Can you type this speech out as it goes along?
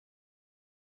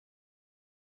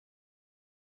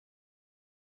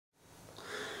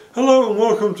Hello and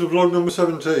welcome to vlog number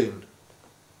 17.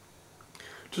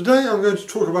 Today I'm going to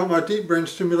talk about my deep brain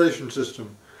stimulation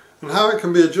system and how it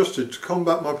can be adjusted to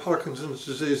combat my Parkinson's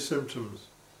disease symptoms.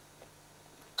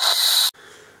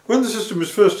 When the system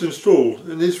is first installed,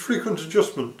 it needs frequent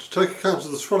adjustment to take account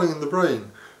of the swelling in the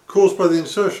brain caused by the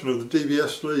insertion of the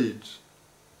DBS leads.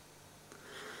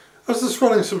 As the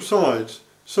swelling subsides,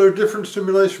 so different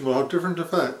stimulation will have different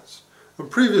effects, and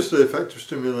previously effective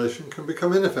stimulation can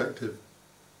become ineffective.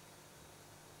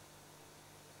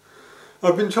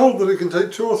 I've been told that it can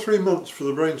take 2 or 3 months for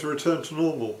the brain to return to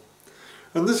normal,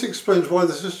 and this explains why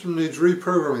the system needs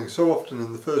reprogramming so often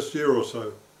in the first year or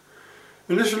so.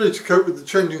 Initially to cope with the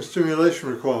changing stimulation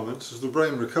requirements as the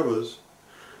brain recovers,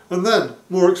 and then,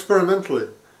 more experimentally,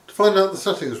 to find out the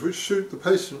settings which suit the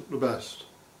patient the best.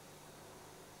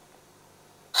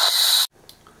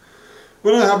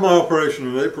 When I had my operation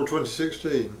in April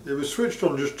 2016, it was switched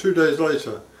on just 2 days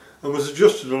later and was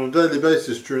adjusted on a daily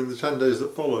basis during the 10 days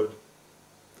that followed.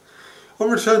 On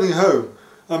returning home,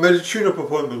 I made a tune-up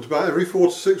appointment about every 4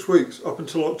 to 6 weeks up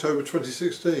until October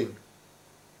 2016.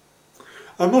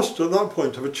 I must at that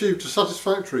point have achieved a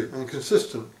satisfactory and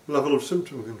consistent level of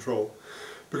symptom control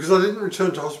because I didn't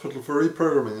return to hospital for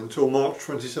reprogramming until March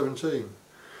 2017,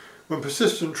 when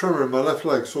persistent tremor in my left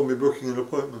leg saw me booking an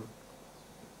appointment.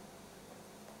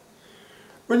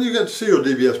 When you get to see your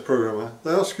DBS programmer, they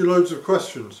ask you loads of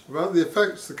questions about the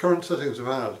effects the current settings have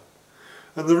had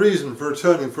and the reason for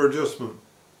returning for adjustment.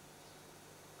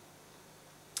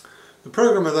 The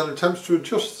programmer then attempts to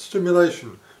adjust the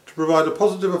stimulation to provide a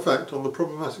positive effect on the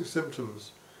problematic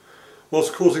symptoms,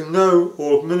 whilst causing no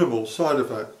or minimal side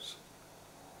effects.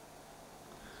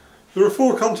 There are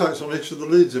 4 contacts on each of the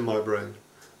leads in my brain,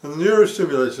 and the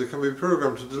neurostimulator can be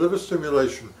programmed to deliver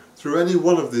stimulation through any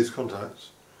one of these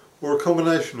contacts, or a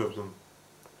combination of them.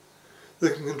 They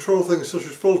can control things such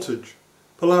as voltage,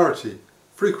 polarity,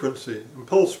 frequency and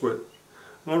pulse width,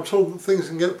 and I'm told that things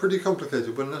can get pretty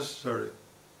complicated when necessary.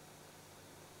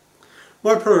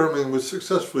 My programming was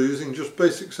successful using just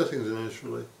basic settings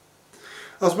initially.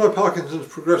 As my Parkinson's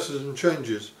progresses and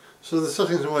changes, so the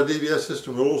settings in my DBS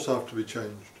system will also have to be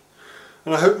changed,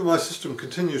 and I hope that my system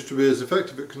continues to be as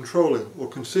effective at controlling or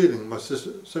concealing my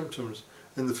symptoms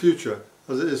in the future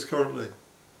as it is currently.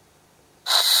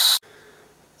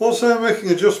 Whilst they are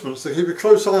making adjustments, they keep a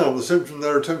close eye on the symptom they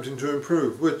are attempting to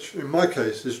improve, which, in my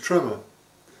case, is tremor,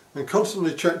 and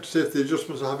constantly check to see if the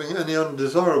adjustments are having any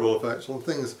undesirable effects on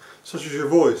things such as your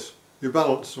voice, your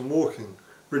balance and walking,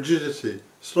 rigidity,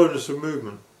 slowness of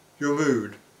movement, your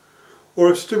mood,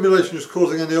 or if stimulation is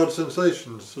causing any odd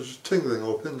sensations such as tingling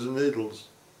or pins and needles.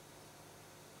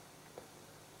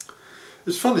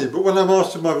 It's funny, but when I'm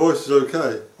asked if my voice is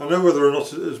okay, I know whether or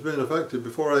not it has been affected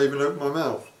before I even open my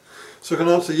mouth, so I can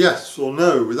answer yes or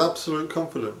no with absolute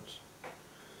confidence.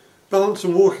 Balance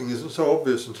and walking isn't so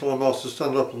obvious until I'm asked to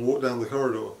stand up and walk down the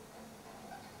corridor.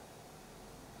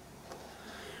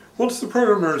 Once the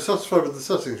programmer is satisfied with the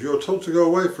settings, you are told to go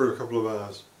away for a couple of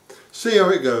hours, see how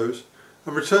it goes,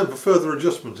 and return for further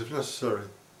adjustment if necessary.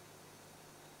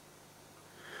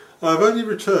 I have only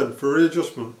returned for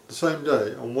readjustment the same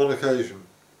day on 1 occasion.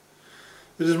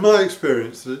 It is my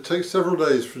experience that it takes several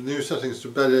days for new settings to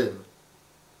bed in.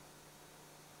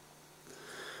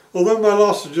 Although my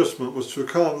last adjustment was to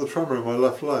calm the tremor in my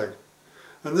left leg,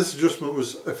 and this adjustment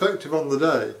was effective on the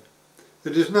day,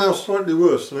 it is now slightly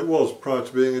worse than it was prior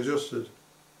to being adjusted.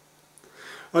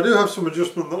 I do have some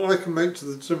adjustment that I can make to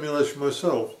the stimulation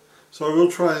myself, so I will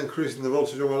try increasing the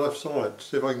voltage on my left side to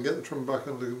see if I can get the tremor back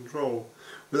under control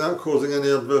without causing any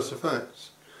adverse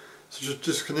effects, such as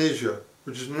dyskinesia,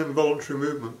 which is an involuntary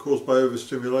movement caused by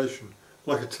overstimulation,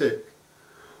 like a tic,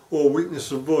 or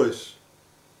weakness of voice.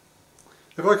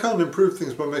 If I can't improve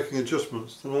things by making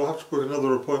adjustments, then I'll have to book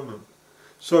another appointment.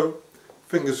 So,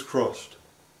 fingers crossed.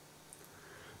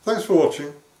 Thanks for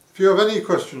watching. If you have any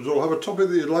questions or have a topic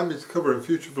that you'd like me to cover in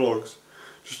future vlogs,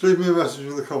 just leave me a message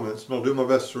in the comments and I'll do my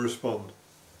best to respond.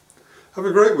 Have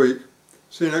a great week.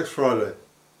 See you next Friday.